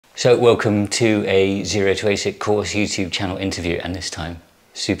So welcome to a Zero to ASIC course YouTube channel interview, and this time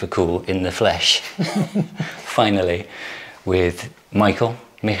super cool in the flesh. Finally, with Mikhail,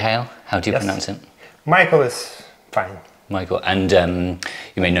 how do you pronounce it? Michael is fine. Michael, and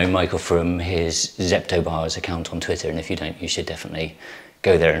you may know Michael from his Zeptobars account on Twitter, and if you don't, you should definitely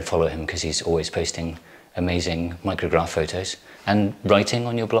go there and follow him because he's always posting amazing micrograph photos and writing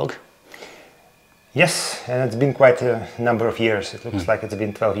on your blog. Yes, and it's been quite a number of years. It looks like it's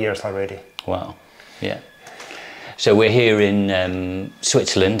been 12 years already. Wow, yeah. So we're here in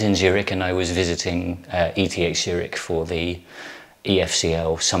Switzerland, in Zurich, and I was visiting ETH Zurich for the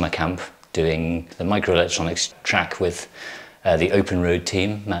EFCL summer camp, doing the microelectronics track with the Open Road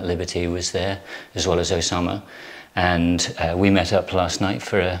team. Matt Liberty was there, as well as Osama. And we met up last night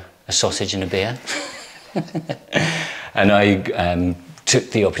for a sausage and a beer. And I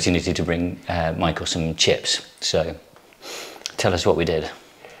took the opportunity to bring Michael some chips. So tell us what we did.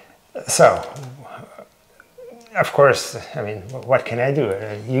 So, of course, I mean, what can I do?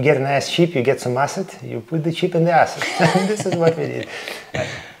 You get a nice chip, you get some acid, you put the chip in the acid. This is what we did.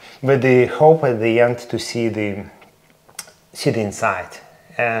 With the hope at the end to see the inside.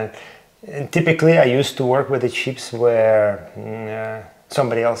 And typically I used to work with the chips where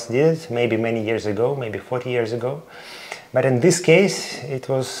somebody else did it, maybe many years ago, maybe 40 years ago. But in this case, it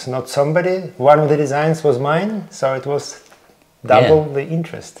was not somebody. One of the designs was mine, so it was double the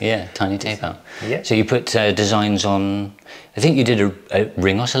interest. Yeah, tiny tape out. Yeah. So you put designs on, I think you did a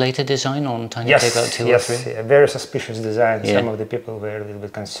ring oscillator design on tiny tape out 2 or 3? Yes, a very suspicious design. Some of the people were a little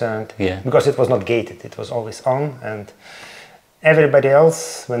bit concerned because it was not gated, it was always on, and everybody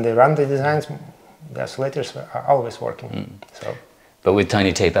else, when they run the designs, the oscillators are always working. So. But with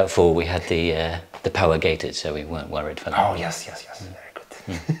tiny tape out 4, we had the power gated, so we weren't worried for that. Oh yes, very good.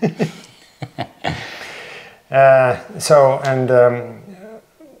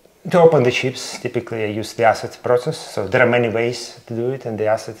 To open the chips, typically I use the ASIC process. So there are many ways to do it, and the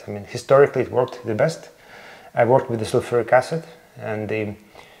ASIC, I mean, historically it worked the best. I worked with the sulfuric acid, and the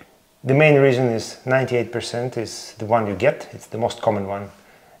main reason is 98% is the one you get. It's the most common one.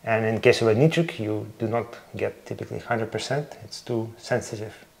 And in case of a nitric, you do not get typically 100%. It's too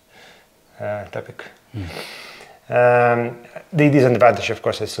sensitive topic. The disadvantage, of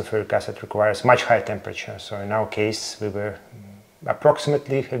course, is sulfuric acid requires much higher temperature. So in our case, we were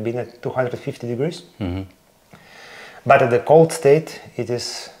approximately have been at 250 degrees. But at the cold state, it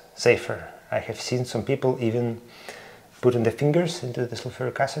is safer. I have seen some people even putting the fingers into the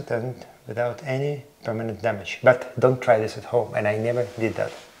sulfuric acid and without any permanent damage. But don't try this at home, and I never did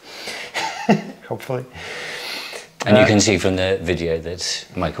that. Hopefully. And you can see from the video that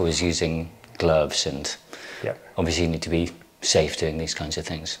Michael was using gloves, and obviously you need to be safe doing these kinds of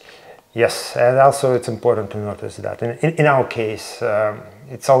things. Yes, and also it's important to notice that in our case,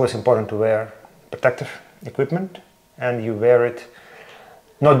 it's always important to wear protective equipment, and you wear it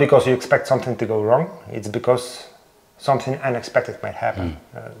not because you expect something to go wrong, it's because something unexpected might happen.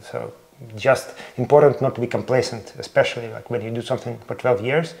 So just important not to be complacent, especially like when you do something for 12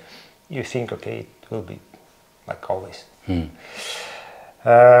 years, you think, okay, it will be like always. And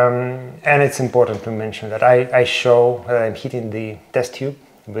it's important to mention that I show that I'm heating the test tube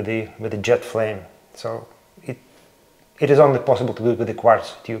with the jet flame. So it is only possible to do it with the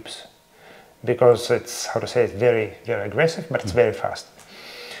quartz tubes because it's, how to say, it's very, very aggressive, but it's very fast.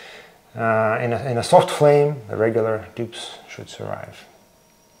 In a soft flame, the regular tubes should survive.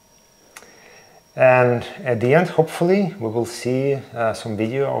 And at the end, hopefully, we will see some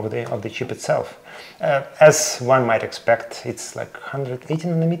video of the chip itself. As one might expect, it's like 180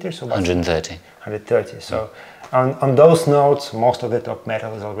 nanometers or 130. 130. So on those nodes, most of the top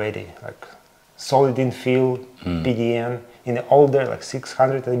metal is already like solid in fill, PDN. In the older, like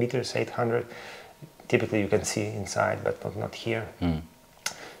 600 nanometers, 800, typically you can see inside, but not here.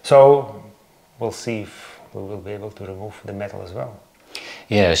 So we'll see if we will be able to remove the metal as well.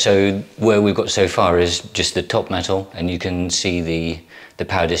 Yeah, so where we've got so far is just the top metal, and you can see the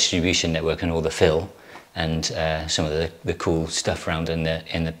power distribution network and all the fill, and some of the cool stuff around in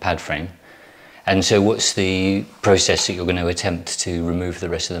the pad frame. And so what's the process that you're going to attempt to remove the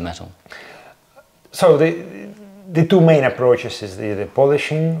rest of the metal? So the two main approaches is the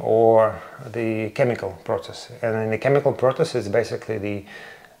polishing or the chemical process. And in the chemical process, it's basically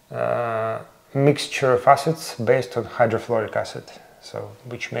the mixture of acids based on hydrofluoric acid. So,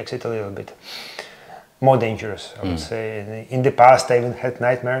 which makes it a little bit more dangerous, I would say. In the past, I even had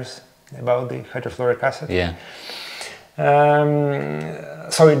nightmares about the hydrofluoric acid. Yeah.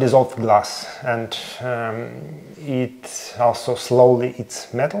 So it dissolved glass, and it also slowly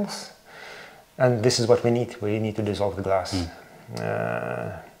eats metals, and this is what we need. We need to dissolve the glass.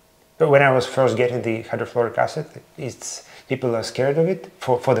 But when I was first getting the hydrofluoric acid, people are scared of it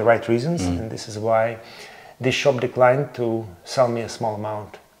for the right reasons, and this is why this shop declined to sell me a small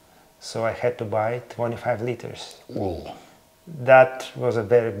amount. So I had to buy 25 liters. Ooh. That was a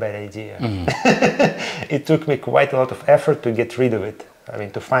very bad idea. It took me quite a lot of effort to get rid of it. I mean,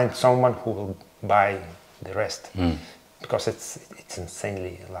 to find someone who will buy the rest, because it's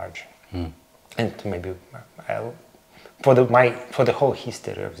insanely large. And maybe for the whole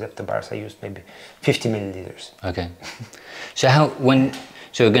history of Zeptobars, I used maybe 50 milliliters. Okay. So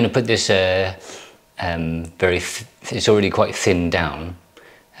so we're going to put this it's already quite thinned down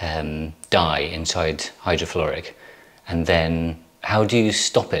dye inside hydrofluoric, and then how do you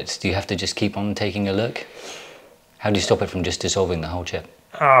stop it? Do you have to just keep on taking a look? How do you stop it from just dissolving the whole chip?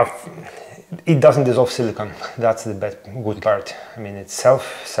 It doesn't dissolve silicon. That's the good part. I mean, it's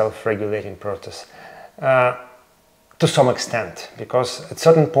self-regulating process to some extent, because at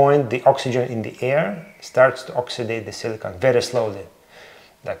certain point the oxygen in the air starts to oxidate the silicon very slowly,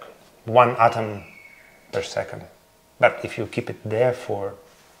 like 1 atom per second. But if you keep it there for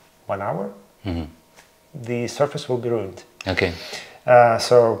 1 hour, the surface will be ruined. Okay.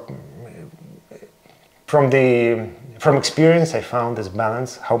 So from experience, I found this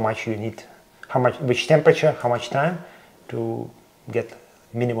balance: how much you need, which temperature, how much time to get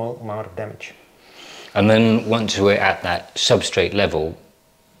minimal amount of damage. And then once we're at that substrate level,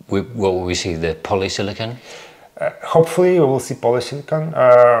 what will we see? The polysilicon? Hopefully, we will see polysilicon.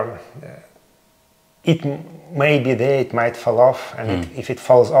 It may be there, it might fall off, and if it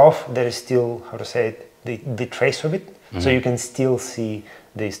falls off, there is still, how to say it, the trace of it. So you can still see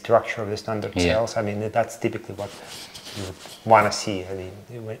the structure of the standard cells. I mean, that's typically what you want to see. I mean,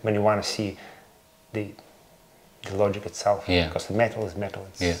 when you want to see the logic itself, because the metal is metal.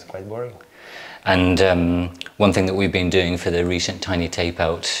 It's quite boring. And one thing that we've been doing for the recent tiny tape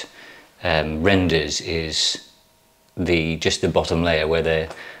out renders is just the bottom layer where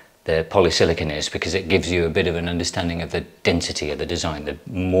the polysilicon is, because it gives you a bit of an understanding of the density of the design. The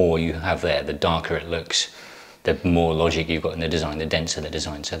more you have there, the darker it looks, the more logic you've got in the design, the denser the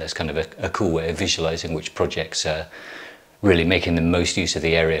design. So that's kind of a cool way of visualizing which projects are really making the most use of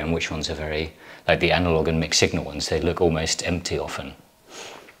the area and which ones are very, like the analog and mixed signal ones, they look almost empty often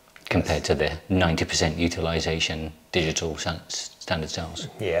compared to the 90% utilization digital standard cells.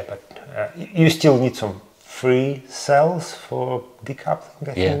 Yeah, but you still need some free cells for decoupling,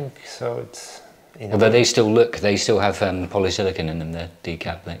 I think. So it's... Although they still have polysilicon in them, the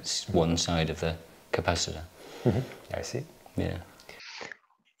decap, that's one side of the capacitor. I see. Yeah.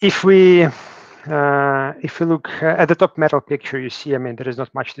 If we look at the top metal picture, you see, I mean, there is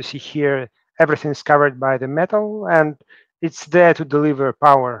not much to see here. Everything is covered by the metal, and it's there to deliver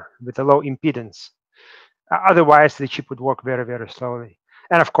power with a low impedance. Otherwise, the chip would work very, very slowly.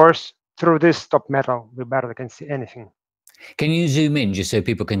 And of course, through this top metal, we barely can see anything. Can you zoom in just so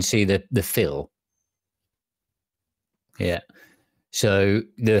people can see the fill? Yeah. So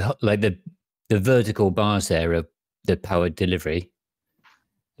the vertical bars there are the power delivery,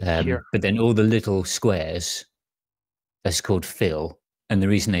 but then all the little squares, that's called fill. And the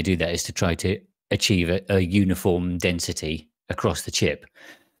reason they do that is to try to achieve a uniform density across the chip,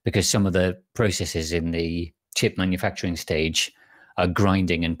 because some of the processes in the chip manufacturing stage are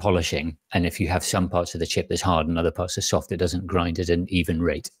grinding and polishing. And if you have some parts of the chip that's hard and other parts are soft, it doesn't grind at an even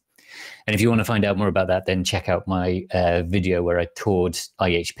rate. And if you want to find out more about that, then check out my video where I toured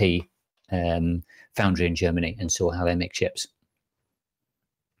IHP foundry in Germany and saw how they make chips.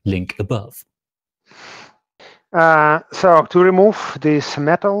 Link above. So to remove these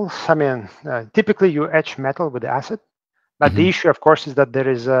metals, I mean, typically you etch metal with acid, but the issue, of course, is that there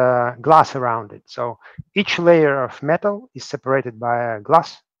is a glass around it. So each layer of metal is separated by a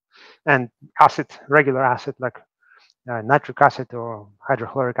glass, and acid, regular acid like nitric acid or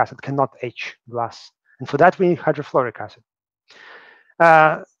hydrofluoric acid, cannot etch glass. And for that, we need hydrofluoric acid.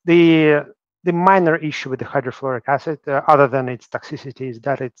 The minor issue with the hydrofluoric acid, other than its toxicity, is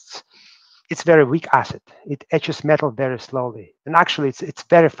that it's very weak acid. It etches metal very slowly. And actually, it's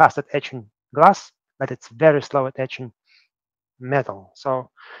very fast at etching glass, but it's very slow at etching metal. So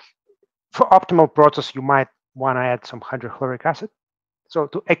for optimal process, you might want to add some hydrofluoric acid, so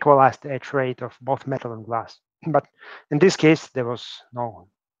to equalize the etch rate of both metal and glass. But in this case, there was no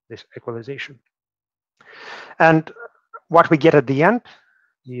this equalization. And what we get at the end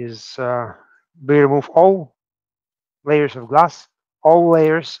is we remove all layers of glass, all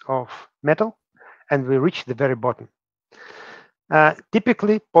layers of metal, and we reach the very bottom.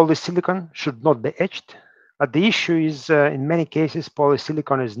 Typically, polysilicon should not be etched, but the issue is in many cases,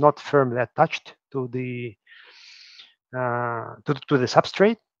 polysilicon is not firmly attached to the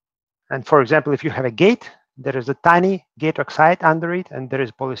substrate. And for example, if you have a gate, there is a tiny gate oxide under it, and there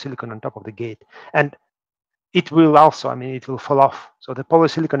is polysilicon on top of the gate. And it will also, I mean, it will fall off. So the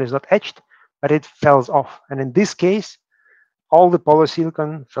polysilicon is not etched, but it falls off. And in this case, all the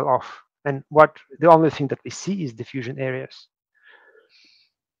polysilicon fell off. And the only thing that we see is diffusion areas.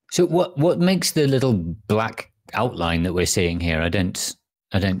 So what makes the little black outline that we're seeing here? I don't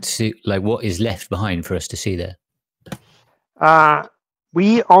see, like, what is left behind for us to see there.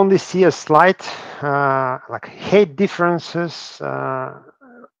 We only see a slight like height differences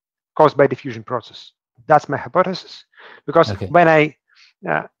caused by diffusion process. That's my hypothesis, because when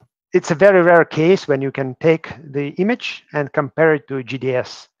it's a very rare case when you can take the image and compare it to a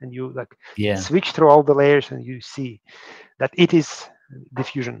GDS, and you switch through all the layers and you see that it is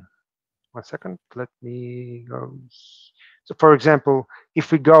diffusion. 1 second, let me go. So for example,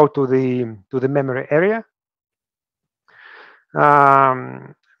 if we go to the memory area,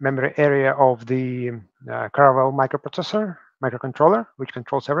 of the Caravelle microcontroller, which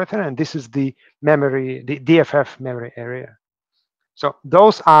controls everything, and this is the memory, the DFF memory area. So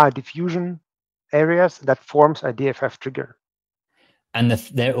those are diffusion areas that forms a DFF trigger. And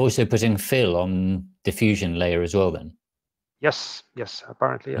they're also putting fill on diffusion layer as well, then? Yes,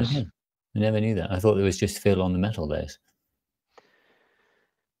 apparently, yes. Okay. I never knew that. I thought there was just fill on the metal layers.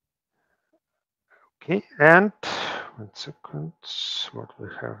 Okay, and 1 second, what we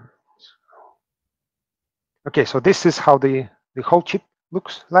have. Okay, so this is how the whole chip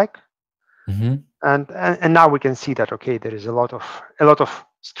looks like. Mm-hmm. And now we can see that, okay, there is a lot of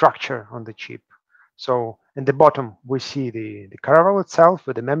structure on the chip. So in the bottom we see the Caravelle itself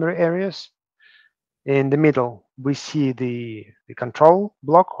with the memory areas. In the middle we see the control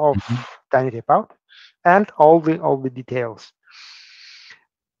block of tiny tape out, and all the details.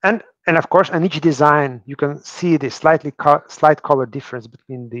 And of course, on each design you can see the slight color difference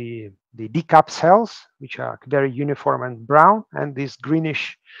between the decap cells, which are very uniform and brown, and this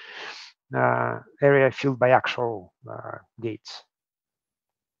greenish area filled by actual gates.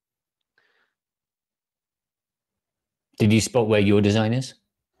 Did you spot where your design is?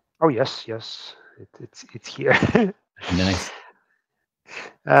 Oh yes, it's here. Nice.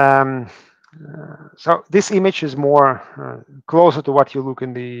 So this image is more closer to what you look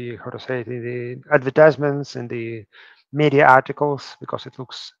in the advertisements and the media articles, because it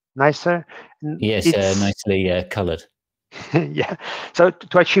looks nicer. Yes, nicely colored. Yeah. So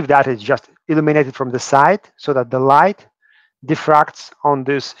to achieve that, it's just illuminated from the side so that the light diffracts on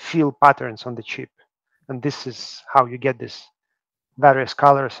these fill patterns on the chip, and this is how you get this various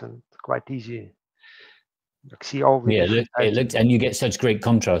colors, and quite easy. Like, see all the it looks, and you get such great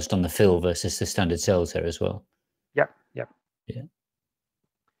contrast on the fill versus the standard cells there as well.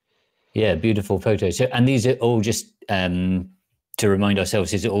 Yeah, beautiful photos. So, and these are all just to remind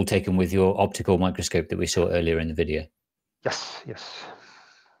ourselves, is it all taken with your optical microscope that we saw earlier in the video? Yes.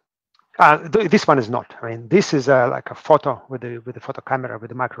 This one is not. I mean, this is like a photo with the photo camera with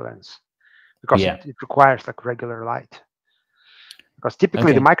the micro lens, because it requires like regular light. Because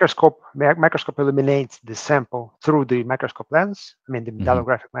typically the microscope illuminates the sample through the microscope lens, I mean the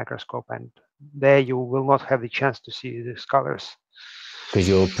metallographic microscope, and there you will not have the chance to see these colors. Because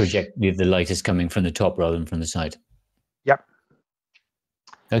the light is coming from the top rather than from the side. Yep.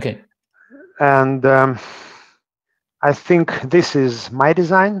 Okay. And I think this is my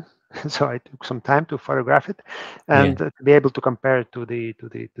design, so I took some time to photograph it and to be able to compare it to the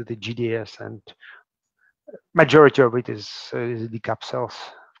GDS, and majority of it is decap cells,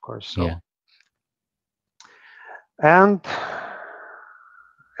 of course. So. And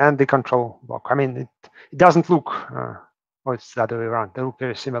the control block. I mean, it doesn't look. It's the other way around. They look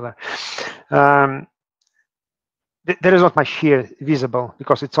very similar. There is not much here visible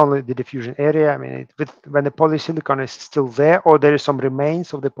because it's only the diffusion area. I mean, when the polysilicon is still there, or there is some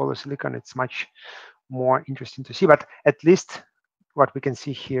remains of the polysilicon, it's much more interesting to see. But at least what we can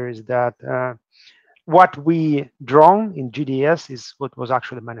see here is that what we drawn in GDS is what was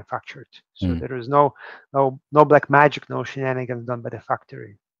actually manufactured. So there is no black magic, no shenanigans done by the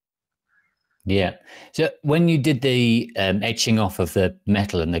factory. Yeah. So when you did the etching off of the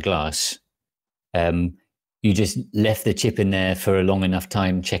metal and the glass, you just left the chip in there for a long enough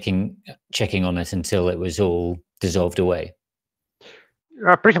time, checking on it until it was all dissolved away?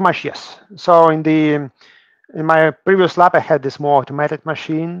 Pretty much, yes. So in my previous lab, I had this more automated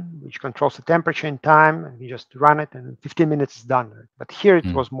machine which controls the temperature and time, and you just run it, and in 15 minutes it's done. But here it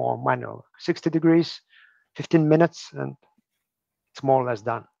was more manual, 60 degrees, 15 minutes, and it's more or less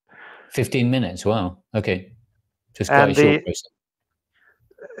done. 15 minutes, wow. Okay. Just quite a short process.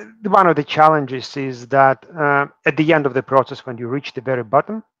 One of the challenges is that at the end of the process, when you reach the very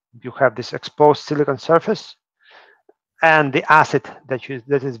bottom, you have this exposed silicon surface and the acid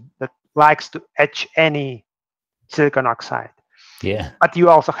that likes to etch any silicon oxide. Yeah. But you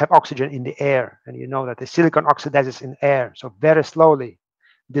also have oxygen in the air, and you know that the silicon oxidizes in air. So very slowly,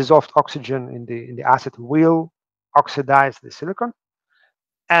 dissolved oxygen in the acid will oxidize the silicon,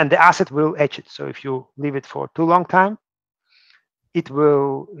 and the acid will etch it. So if you leave it for too long time, it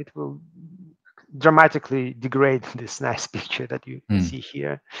will dramatically degrade this nice picture that you see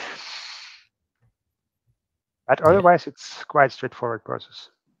here. But otherwise, it's quite straightforward process.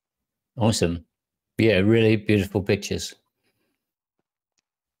 Awesome. Yeah, really beautiful pictures.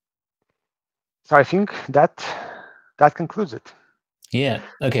 So I think that concludes it. Yeah.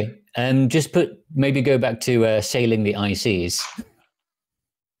 Okay. Just maybe go back to sailing the ICs.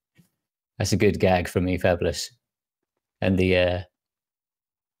 That's a good gag from me, Fabulous, and the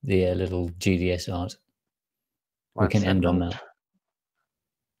little GDS art. We can end on that.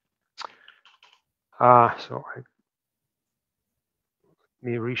 So let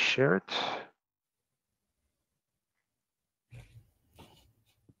me reshare it.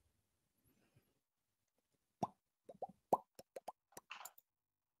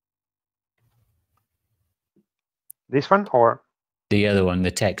 This one or the other one, the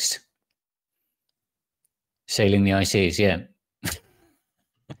text. Sailing the ICs, yeah.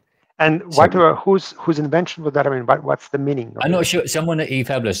 And what whose invention was that? I mean, what's the meaning? I'm not sure. Someone at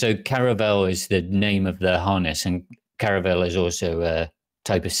eFabulous. So Caravel is the name of the harness, and Caravel is also a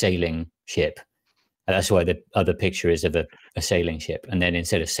type of sailing ship. And that's why the other picture is of a sailing ship. And then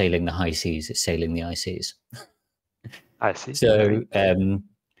instead of sailing the high seas, it's sailing the ICs. I see. So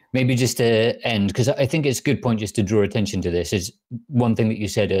maybe just to end, because I think it's a good point just to draw attention to this, is one thing that you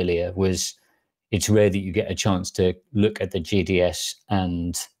said earlier was it's rare that you get a chance to look at the GDS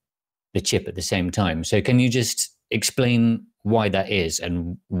and the chip at the same time. So can you just explain why that is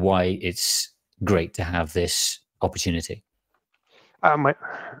and why it's great to have this opportunity?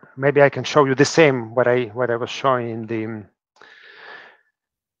 Maybe I can show you the same what I was showing in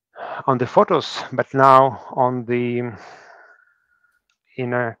on the photos, but now on the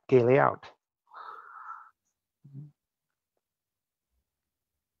inner K layout.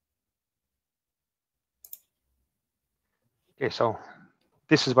 Okay, so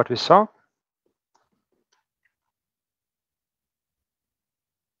this is what we saw.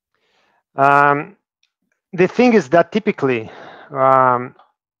 The thing is that typically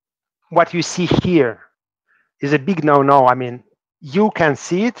what you see here is a big no-no. I mean, you can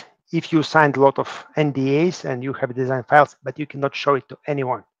see it if you signed a lot of NDAs and you have design files, but you cannot show it to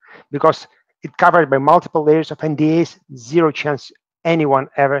anyone because it's covered by multiple layers of NDAs, zero chance anyone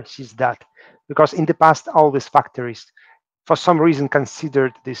ever sees that. Because in the past, all these factories, for some reason,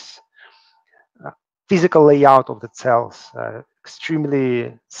 considered this physical layout of the cells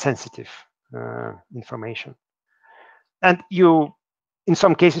extremely sensitive information. And in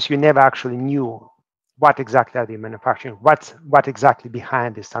some cases, you never actually knew what exactly are they manufacturing, what exactly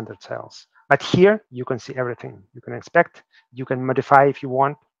behind the standard cells. But here, you can see everything you can expect. You can modify if you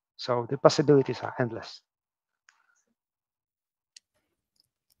want. So the possibilities are endless.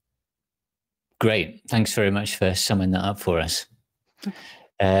 Great. Thanks very much for summing that up for us.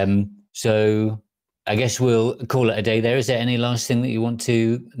 So I guess we'll call it a day there. Is there any last thing that you want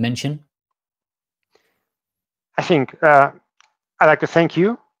to mention? I think I'd like to thank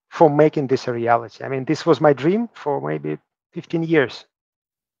you for making this a reality. I mean, this was my dream for maybe 15 years.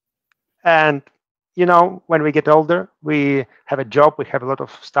 And, you know, when we get older, we have a job, we have a lot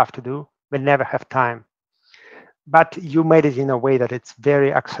of stuff to do, we never have time. But you made it in a way that it's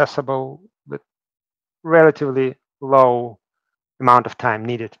very accessible with relatively low amount of time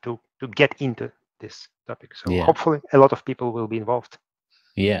needed to get into this topic. So yeah, hopefully a lot of people will be involved.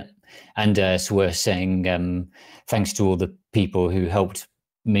 Yeah. And it's worth saying thanks to all the people who helped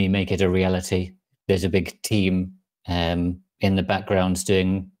me make it a reality. There's a big team in the background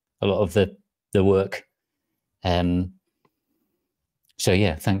doing a lot of the work. So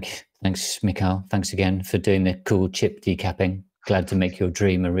yeah, thanks Mikhail. Thanks again for doing the cool chip decapping. Glad to make your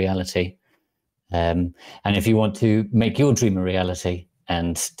dream a reality. And if you want to make your dream a reality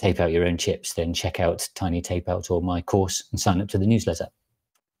and tape out your own chips, then check out Tiny Tape Out or my course and sign up to the newsletter.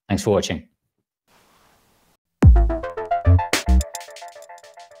 Thanks for watching.